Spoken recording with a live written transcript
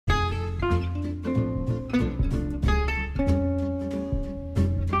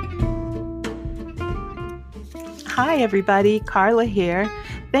Hi, everybody. Carla here.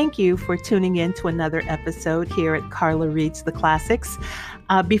 Thank you for tuning in to another episode here at Carla Reads the Classics.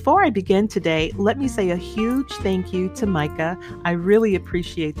 Before I begin today, let me say a huge thank you to Micah. I really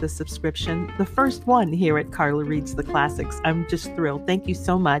appreciate the subscription, the first one here at Carla Reads the Classics. I'm just thrilled. Thank you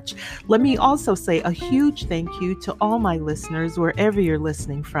so much. Let me also say a huge thank you to all my listeners, wherever you're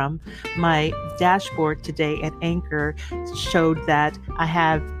listening from. My dashboard today at Anchor showed that I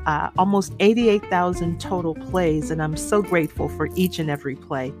have almost 88,000 total plays, and I'm so grateful for each and every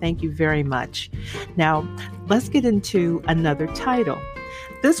play. Thank you very much. Now, let's get into another title.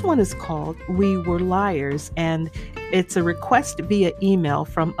 This one is called We Were Liars, and it's a request via email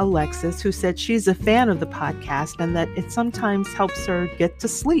from Alexis, who said she's a fan of the podcast and that it sometimes helps her get to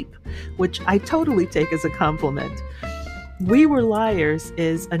sleep, which I totally take as a compliment. We Were Liars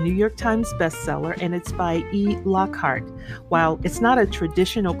is a New York Times bestseller, and it's by E. Lockhart. While it's not a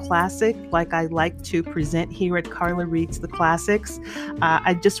traditional classic like I like to present here at Carla Reads the Classics,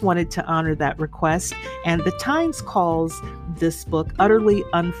 I just wanted to honor that request. And the Times calls this book utterly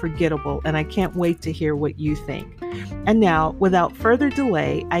unforgettable, and I can't wait to hear what you think. And now, without further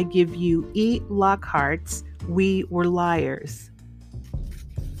delay, I give you E. Lockhart's We Were Liars.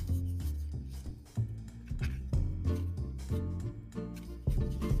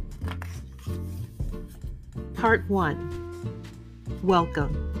 Part 1.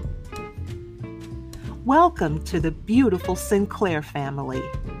 Welcome. Welcome to the beautiful Sinclair family.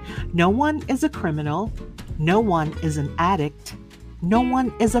 No one is a criminal. No one is an addict. No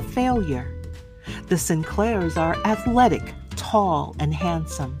one is a failure. The Sinclairs are athletic, tall, and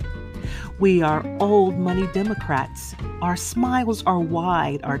handsome. We are old money Democrats. Our smiles are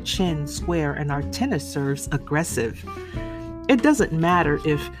wide, our chins square, and our tennis serves aggressive. It doesn't matter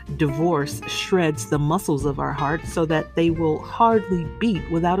if divorce shreds the muscles of our hearts so that they will hardly beat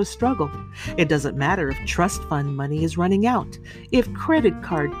without a struggle. It doesn't matter if trust fund money is running out, if credit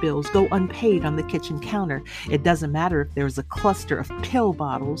card bills go unpaid on the kitchen counter. It doesn't matter if there's a cluster of pill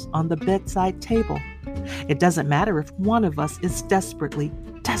bottles on the bedside table. It doesn't matter if one of us is desperately,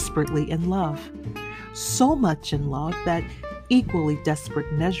 desperately in love. So much in love that equally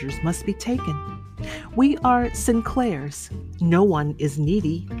desperate measures must be taken. We are Sinclairs. No one is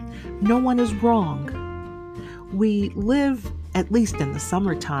needy. No one is wrong. We live, at least in the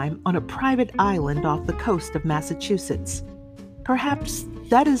summertime, on a private island off the coast of Massachusetts. Perhaps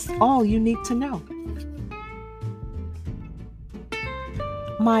that is all you need to know.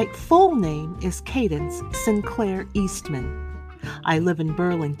 My full name is Cadence Sinclair Eastman. I live in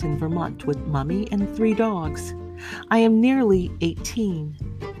Burlington, Vermont with Mummy and 3 dogs. I am nearly 18.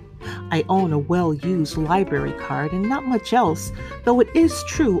 I own a well-used library card and not much else, though it is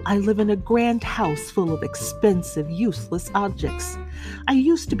true I live in a grand house full of expensive, useless objects. I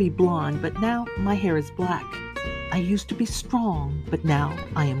used to be blonde, but now my hair is black. I used to be strong, but now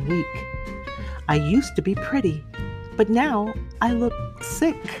I am weak. I used to be pretty, but now I look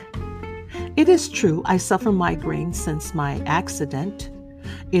sick. It is true I suffer migraines since my accident.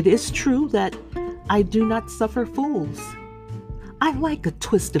 It is true that I do not suffer fools. I like a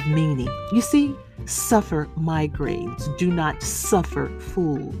twist of meaning. You see, suffer migraines, do not suffer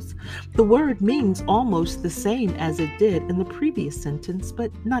fools. The word means almost the same as it did in the previous sentence,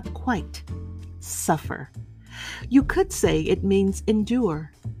 but not quite. Suffer. You could say it means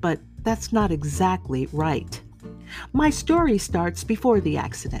endure, but that's not exactly right. My story starts before the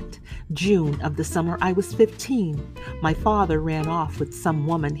accident. June of the summer I was 15. My father ran off with some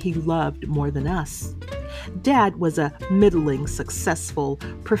woman he loved more than us. Dad was a middling, successful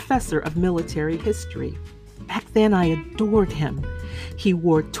professor of military history. Back then I adored him. He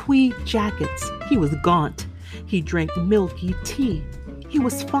wore tweed jackets. He was gaunt. He drank milky tea. He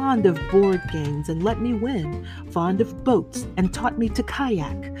was fond of board games and let me win, fond of boats and taught me to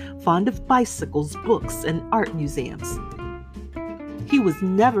kayak, fond of bicycles, books, and art museums. He was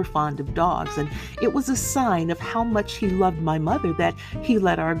never fond of dogs, and it was a sign of how much he loved my mother that he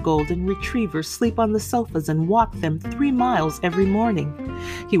let our golden retrievers sleep on the sofas and walk them 3 miles every morning.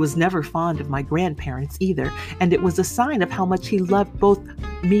 He was never fond of my grandparents either, and it was a sign of how much he loved both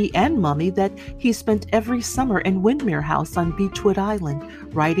me and Mummy that he spent every summer in Windmere House on Beechwood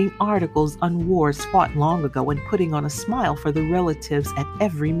Island, writing articles on wars fought long ago and putting on a smile for the relatives at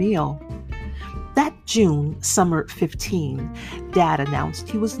every meal. That June, summer 15, Dad announced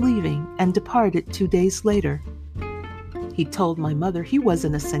he was leaving and departed 2 days later. He told my mother he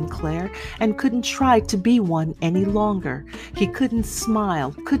wasn't a Sinclair and couldn't try to be one any longer. He couldn't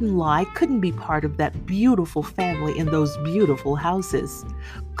smile, couldn't lie, couldn't be part of that beautiful family in those beautiful houses.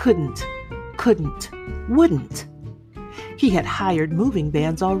 Couldn't, wouldn't. He had hired moving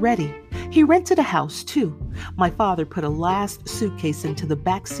vans already. He rented a house, too. My father put a last suitcase into the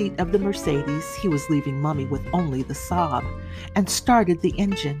back seat of the Mercedes, he was leaving Mummy with only the Saab, and started the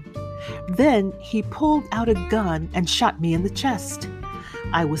engine. Then he pulled out a gun and shot me in the chest.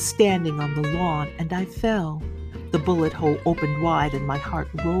 I was standing on the lawn and I fell. The bullet hole opened wide and my heart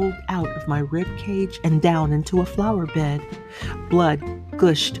rolled out of my rib cage and down into a flower bed. Blood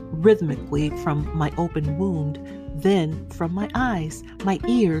gushed rhythmically from my open wound, then from my eyes, my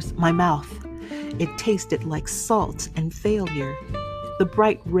ears, my mouth. It tasted like salt and failure. The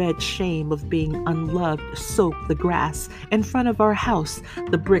bright red shame of being unloved soaked the grass in front of our house,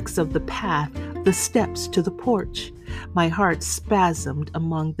 the bricks of the path, the steps to the porch. My heart spasmed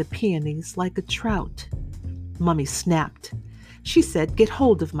among the peonies like a trout. Mummy snapped. She said, "Get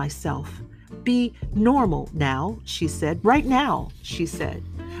hold of myself. Be normal now," she said. "Right now," she said.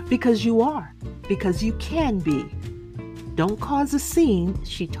 "Because you are. Because you can be. Don't cause a scene,"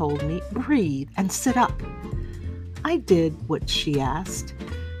 she told me. "Breathe and sit up." I did what she asked.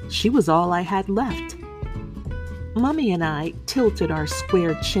 She was all I had left. Mummy and I tilted our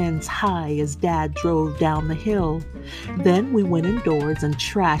square chins high as Dad drove down the hill. Then we went indoors and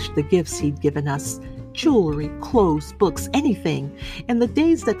trashed the gifts he'd given us. Jewelry, clothes, books, anything. In the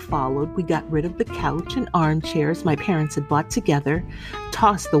days that followed, we got rid of the couch and armchairs my parents had bought together,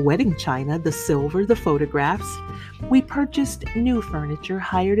 tossed the wedding china, the silver, the photographs. We purchased new furniture,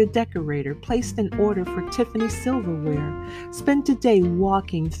 hired a decorator, placed an order for Tiffany silverware, spent a day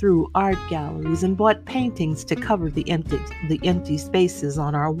walking through art galleries, and bought paintings to cover the empty spaces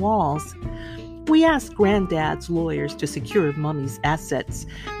on our walls. We asked Granddad's lawyers to secure Mummy's assets.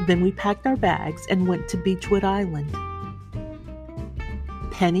 Then we packed our bags and went to Beechwood Island.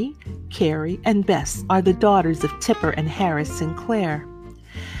 Penny, Carrie, and Bess are the daughters of Tipper and Harris Sinclair.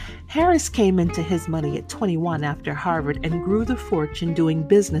 Harris came into his money at 21 after Harvard and grew the fortune doing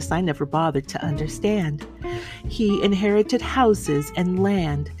business I never bothered to understand. He inherited houses and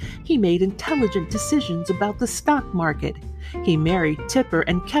land. He made intelligent decisions about the stock market. He married Tipper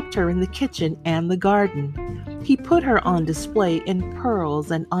and kept her in the kitchen and the garden. He put her on display in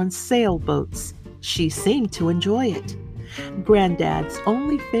pearls and on sailboats. She seemed to enjoy it. Granddad's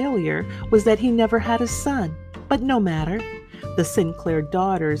only failure was that he never had a son, but no matter. The Sinclair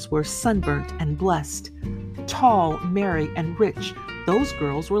daughters were sunburnt and blessed. Tall, merry, and rich, those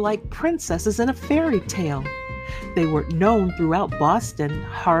girls were like princesses in a fairy tale. They were known throughout Boston,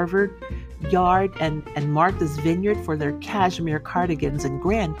 Harvard, Yard, and Martha's Vineyard for their cashmere cardigans and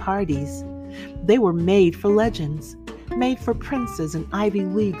grand parties. They were made for legends, made for princes and Ivy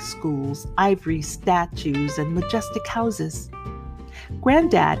League schools, ivory statues, and majestic houses.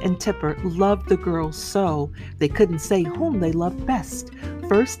 Granddad and Tipper loved the girls so they couldn't say whom they loved best.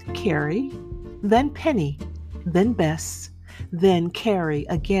 First Carrie, then Penny, then Bess, then Carrie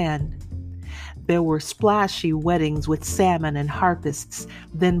again. There were splashy weddings with salmon and harpists,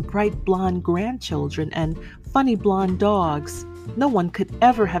 then bright blonde grandchildren and funny blonde dogs. No one could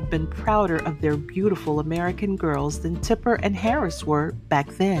ever have been prouder of their beautiful American girls than Tipper and Harris were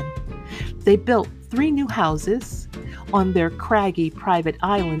back then. They built 3 new houses on their craggy private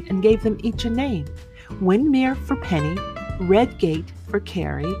island and gave them each a name: Windmere for Penny, Red Gate for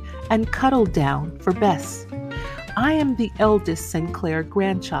Carrie, and Cuddle Down for Bess. I am the eldest Sinclair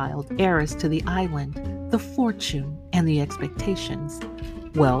grandchild, heiress to the island, the fortune, and the expectations.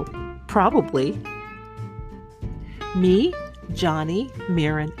 Well, probably. Me, Johnny,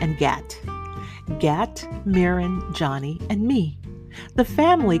 Mirren, and Gat. Gat, Mirren, Johnny, and me. The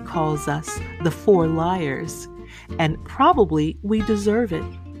family calls us the 4 Liars, and probably we deserve it.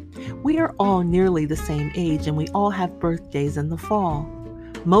 We are all nearly the same age, and we all have birthdays in the fall.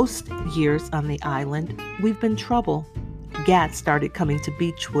 Most years on the island, we've been trouble. Gat started coming to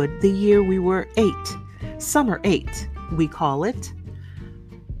Beechwood the year we were 8. Summer 8, we call it.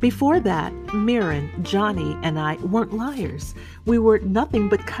 Before that, Mirren, Johnny, and I weren't liars. We were nothing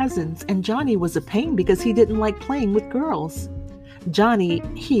but cousins, and Johnny was a pain because he didn't like playing with girls. Johnny,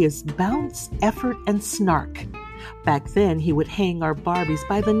 he is bounce, effort, and snark. Back then, he would hang our Barbies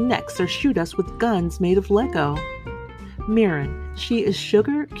by the necks or shoot us with guns made of Lego. Mirren, she is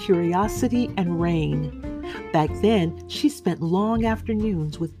sugar, curiosity, and rain. Back then, she spent long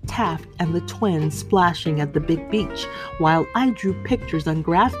afternoons with Taft and the twins splashing at the big beach, while I drew pictures on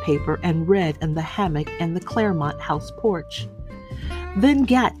graph paper and read in the hammock and the Claremont house porch. Then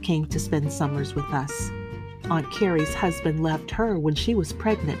Gat came to spend summers with us. Aunt Carrie's husband left her when she was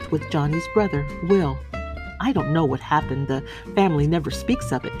pregnant with Johnny's brother, Will. I don't know what happened. The family never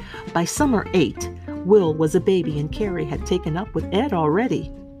speaks of it. By summer 8, Will was a baby and Carrie had taken up with Ed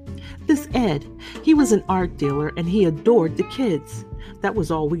already. this Ed. He was an art dealer and he adored the kids. That was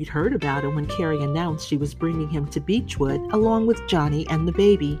all we'd heard about him when Carrie announced she was bringing him to Beechwood along with Johnny and the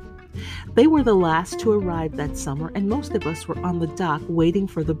baby. They were the last to arrive that summer, and most of us were on the dock waiting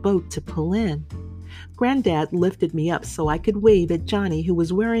for the boat to pull in. Granddad lifted me up so I could wave at Johnny, who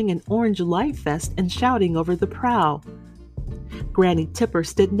was wearing an orange life vest and shouting over the prow. Granny Tipper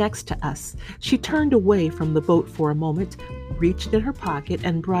stood next to us. She turned away from the boat for a moment, reached in her pocket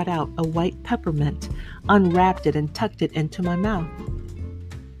and brought out a white peppermint, unwrapped it and tucked it into my mouth.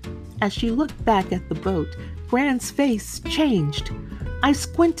 As she looked back at the boat, Gran's face changed. I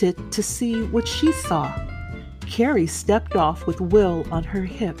squinted to see what she saw. Carrie stepped off with Will on her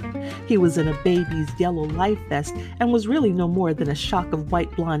hip. He was in a baby's yellow life vest and was really no more than a shock of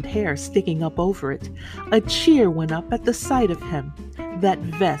white blonde hair sticking up over it. A cheer went up at the sight of him. That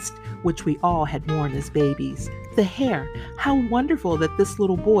vest, which we all had worn as babies. The hair, how wonderful that this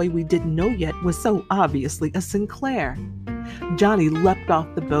little boy we didn't know yet was so obviously a Sinclair. Johnny leapt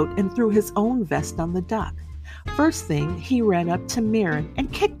off the boat and threw his own vest on the dock. First thing, he ran up to Mirren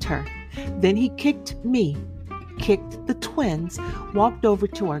and kicked her. Then he kicked me, kicked the twins, walked over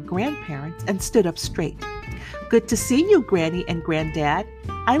to our grandparents, and stood up straight. "Good to see you, Granny and Granddad.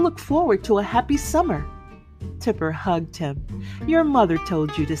 I look forward to a happy summer." Tipper hugged him. "Your mother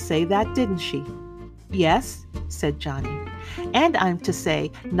told you to say that, didn't she?" "Yes," said Johnny. "And I'm to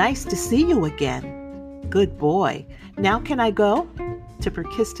say, nice to see you again." "Good boy. Now can I go?" Tipper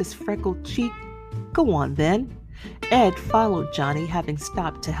kissed his freckled cheek. "Go on then." Ed followed Johnny, having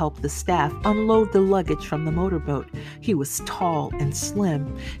stopped to help the staff unload the luggage from the motorboat. He was tall and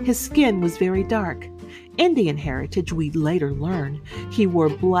slim. His skin was very dark. Indian heritage, we'd later learn. He wore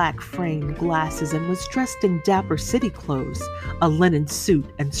black framed glasses and was dressed in dapper city clothes, a linen suit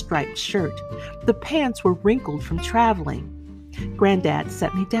and striped shirt. The pants were wrinkled from traveling. Granddad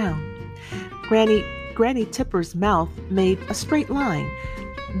set me down. Granny Tipper's mouth made a straight line.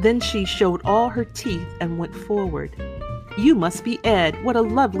 Then she showed all her teeth and went forward. "You must be Ed. What a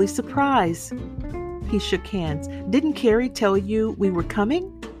lovely surprise." He shook hands. "Didn't Carrie tell you we were coming?"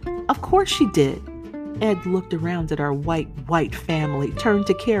 "Of course she did." Ed looked around at our white family, turned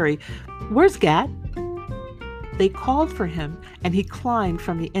to Carrie. "Where's Gat?" They called for him, and he climbed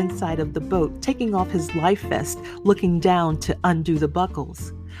from the inside of the boat, taking off his life vest, looking down to undo the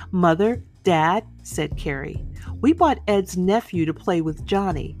buckles. "Mother, Dad," said Carrie, "we bought Ed's nephew to play with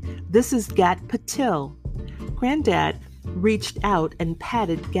Johnny. This is Gat Patil." Granddad reached out and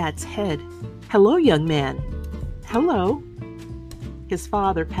patted Gat's head. "Hello, young man." "Hello." "His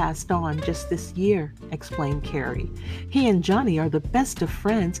father passed on just this year," explained Carrie. "He and Johnny are the best of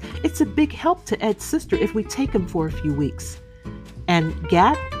friends. It's a big help to Ed's sister if we take him for a few weeks. And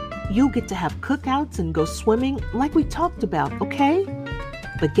Gat, you'll get to have cookouts and go swimming like we talked about, okay?"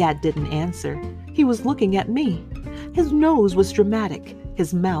 But Gat didn't answer. He was looking at me. His nose was dramatic,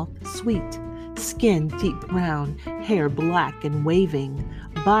 his mouth sweet, skin deep brown, hair black and waving,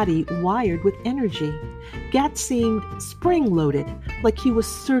 body wired with energy. Gat seemed spring-loaded, like he was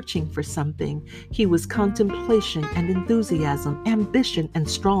searching for something. He was contemplation and enthusiasm, ambition and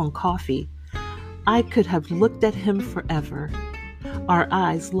strong coffee. I could have looked at him forever. Our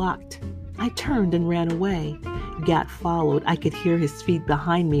eyes locked. I turned and ran away. Gat followed. I could hear his feet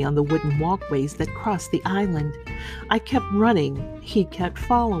behind me on the wooden walkways that crossed the island. I kept running. He kept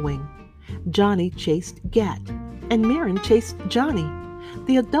following. Johnny chased Gat, and Mirren chased Johnny.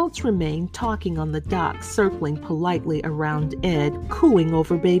 The adults remained talking on the dock, circling politely around Ed, cooing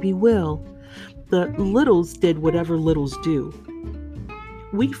over baby Will. The littles did whatever littles do.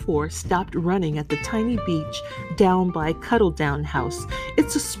 We four stopped running at the tiny beach down by Cuddledown House.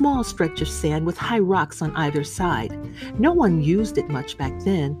 It's a small stretch of sand with high rocks on either side. No one used it much back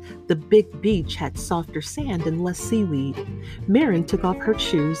then. The big beach had softer sand and less seaweed. Mirren took off her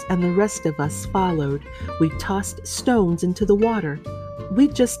shoes and the rest of us followed. We tossed stones into the water. We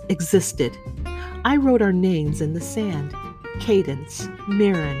just existed. I wrote our names in the sand. Cadence,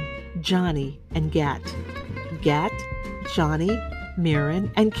 Mirren, Johnny, and Gat. Gat, Johnny, Mirren,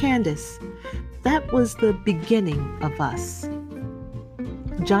 and Candace. That was the beginning of us.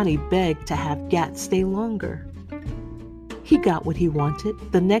 Johnny begged to have Gat stay longer. He got what he wanted.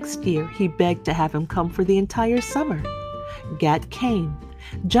 The next year, he begged to have him come for the entire summer. Gat came.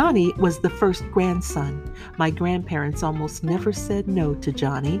 Johnny was the first grandson. My grandparents almost never said no to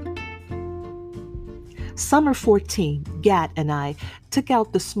Johnny. Summer 14, Gat and I took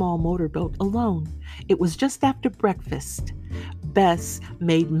out the small motorboat alone. It was just after breakfast. Bess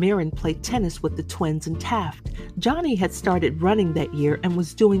made Mirren play tennis with the twins in Taft. Johnny had started running that year and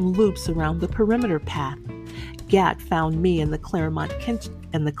was doing loops around the perimeter path. Gat found me in the Claremont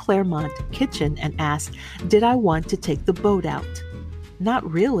in the Claremont kitchen and asked, did I want to take the boat out? Not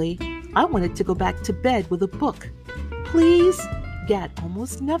really. I wanted to go back to bed with a book. Please? Gat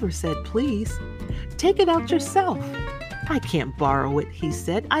almost never said please. Take it out yourself. I can't borrow it, he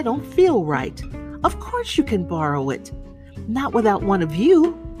said. I don't feel right. Of course you can borrow it. Not without one of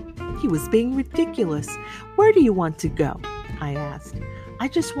you. He was being ridiculous. Where do you want to go? I asked. I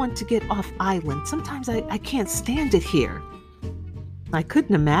just want to get off island. Sometimes I can't stand it here. I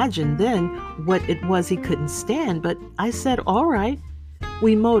couldn't imagine then what it was he couldn't stand, but I said, all right.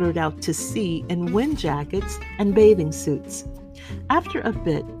 We motored out to sea in wind jackets and bathing suits. After a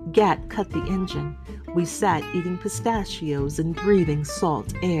bit, Gat cut the engine. We sat eating pistachios and breathing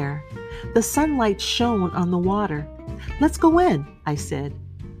salt air. The sunlight shone on the water. Let's go in, I said.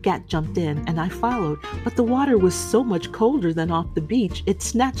 Gat jumped in and I followed, but the water was so much colder than off the beach, it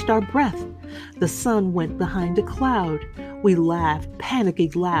snatched our breath. The sun went behind a cloud. We laughed, panicky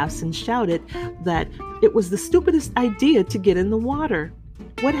laughs, and shouted that it was the stupidest idea to get in the water.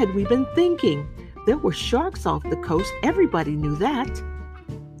 What had we been thinking? There were sharks off the coast. Everybody knew that.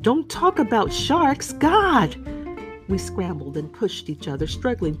 Don't talk about sharks, God! We scrambled and pushed each other,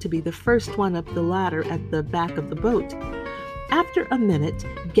 struggling to be the first one up the ladder at the back of the boat. After a minute,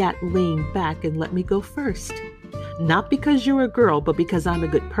 Gat leaned back and let me go first. Not because you're a girl, but because I'm a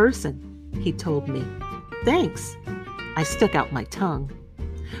good person, he told me. Thanks. I stuck out my tongue.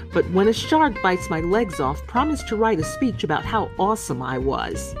 But when a shark bites my legs off, promise to write a speech about how awesome I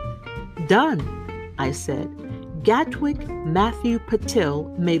was. Done, I said. Gatwick Matthew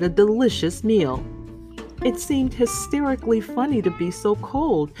Patil made a delicious meal. It seemed hysterically funny to be so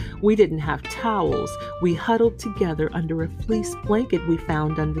cold. We didn't have towels. We huddled together under a fleece blanket we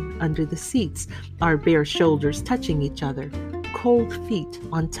found under the seats, our bare shoulders touching each other, cold feet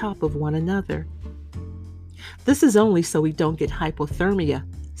on top of one another. This is only so we don't get hypothermia,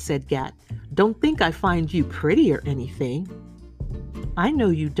 said Gat. Don't think I find you pretty or anything. I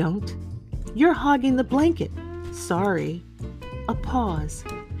know you don't. You're hogging the blanket. Sorry. A pause.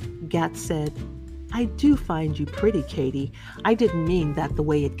 Gat said, I do find you pretty, Katie. I didn't mean that the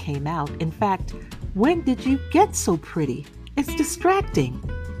way it came out. In fact, when did you get so pretty? It's distracting.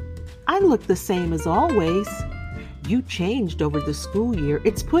 I look the same as always. You changed over the school year.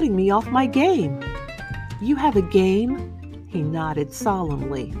 It's putting me off my game. You have a game? He nodded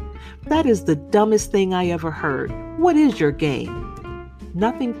solemnly. That is the dumbest thing I ever heard. What is your game?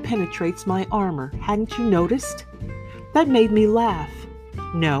 Nothing penetrates my armor. Hadn't you noticed? That made me laugh.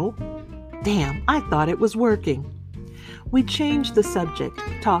 No. Damn, I thought it was working. We changed the subject,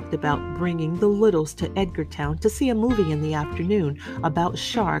 talked about bringing the Littles to Edgartown to see a movie in the afternoon about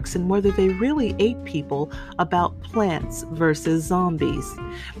sharks and whether they really ate people, about plants versus zombies.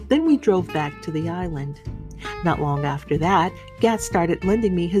 Then we drove back to the island. Not long after that, Gat started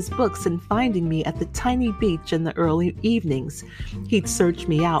lending me his books and finding me at the tiny beach in the early evenings. He'd search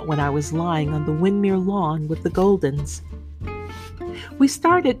me out when I was lying on the Windmere lawn with the Goldens. We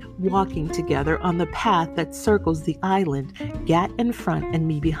started walking together on the path that circles the island, Gat in front and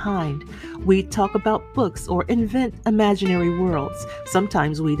me behind. We'd talk about books or invent imaginary worlds.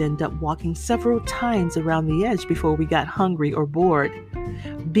 Sometimes we'd end up walking several times around the edge before we got hungry or bored.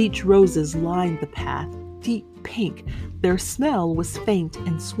 Beach roses lined the path, deep pink. Their smell was faint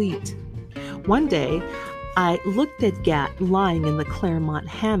and sweet. One day, I looked at Gat lying in the Claremont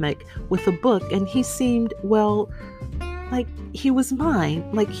hammock with a book, and he seemed, well, like he was mine,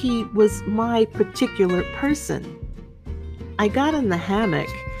 like he was my particular person. I got in the hammock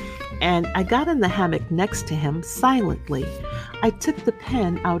next to him silently. I took the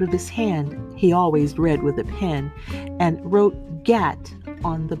pen out of his hand, he always read with a pen, and wrote Gat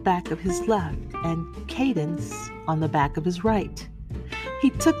on the back of his left and Cadence on the back of his right.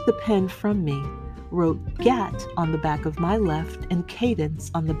 He took the pen from me, wrote Gat on the back of my left and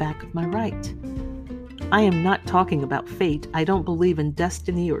Cadence on the back of my right. I am not talking about fate. I don't believe in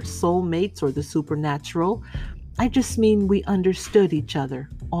destiny or soulmates or the supernatural. I just mean we understood each other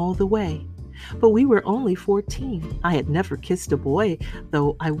all the way. But we were only 14. I had never kissed a boy,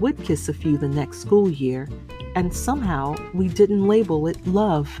 though I would kiss a few the next school year. And somehow we didn't label it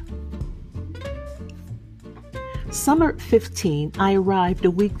love. Summer 15, I arrived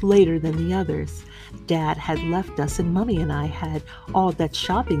a week later than the others. Dad had left us and Mummy and I had all that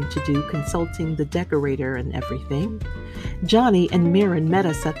shopping to do, consulting the decorator and everything. Johnny and Mirren met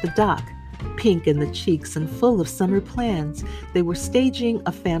us at the dock. pink in the cheeks and full of summer plans. They were staging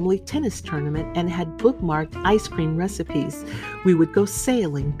a family tennis tournament and had bookmarked ice cream recipes. We would go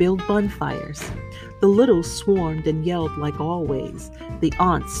sailing, build bonfires. The littles swarmed and yelled like always. The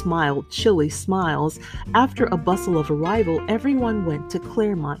aunts smiled chilly smiles. After a bustle of arrival, everyone went to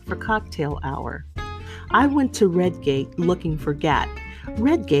Claremont for cocktail hour. I went to Redgate looking for Gat.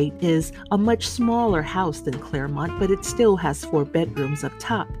 Redgate is a much smaller house than Claremont, but it still has 4 bedrooms up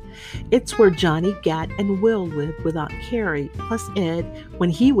top. It's where Johnny, Gat, and Will lived with Aunt Carrie, plus Ed when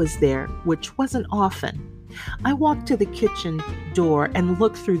he was there, which wasn't often. I walked to the kitchen door and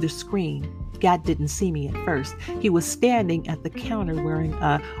looked through the screen. Gat didn't see me at first. He was standing at the counter wearing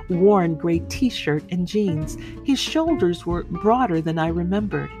a worn gray t-shirt and jeans. His shoulders were broader than I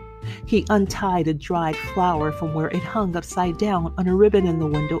remembered. He untied a dried flower from where it hung upside down on a ribbon in the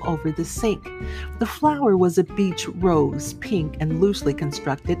window over the sink. The flower was a beech rose, pink and loosely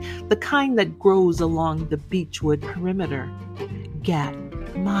constructed, the kind that grows along the beechwood perimeter. Gat,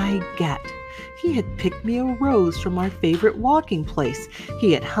 my Gat. He had picked me a rose from our favorite walking place.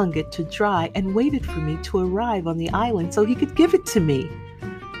 He had hung it to dry and waited for me to arrive on the island so he could give it to me.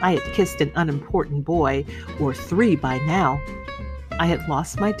 I had kissed an unimportant boy, or 3 by now. I had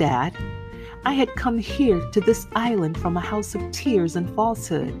lost my dad. I had come here to this island from a house of tears and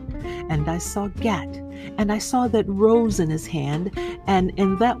falsehood. And I saw Gat, and I saw that rose in his hand, and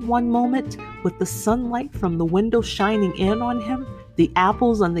in that one moment, with the sunlight from the window shining in on him, the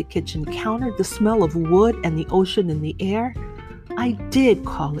apples on the kitchen counter, the smell of wood, and the ocean in the air, I did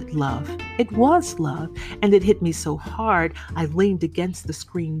call it love. It was love, and it hit me so hard I leaned against the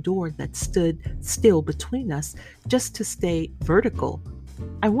screen door that stood still between us just to stay vertical.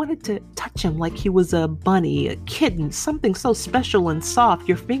 I wanted to touch him like he was a bunny, a kitten, something so special and soft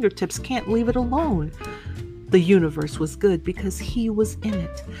your fingertips can't leave it alone. The universe was good because he was in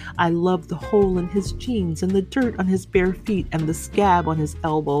it. I loved the hole in his jeans and the dirt on his bare feet and the scab on his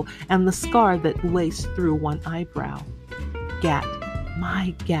elbow and the scar that laced through one eyebrow. Gat,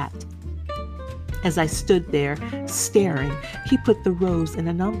 my Gat. As I stood there, staring, he put the rose in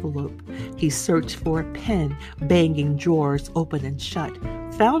an envelope. He searched for a pen, banging drawers open and shut,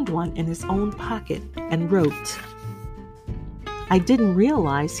 found one in his own pocket, and wrote. I didn't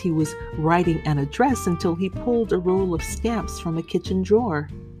realize he was writing an address until he pulled a roll of stamps from a kitchen drawer.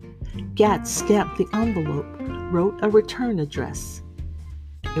 Gat stamped the envelope, wrote a return address.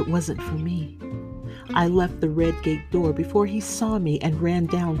 It wasn't for me. I left the Redgate door before he saw me and ran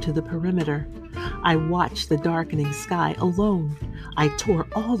down to the perimeter. I watched the darkening sky alone. I tore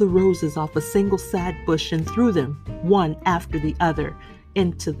all the roses off a single sad bush and threw them, one after the other,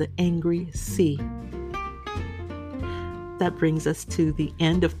 into the angry sea. That brings us to the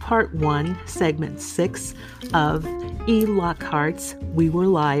end of part 1, segment 6 of E. Lockhart's We Were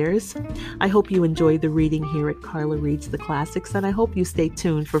Liars. I hope you enjoyed the reading here at Carla Reads the Classics, and I hope you stay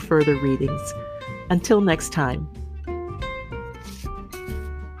tuned for further readings. Until next time.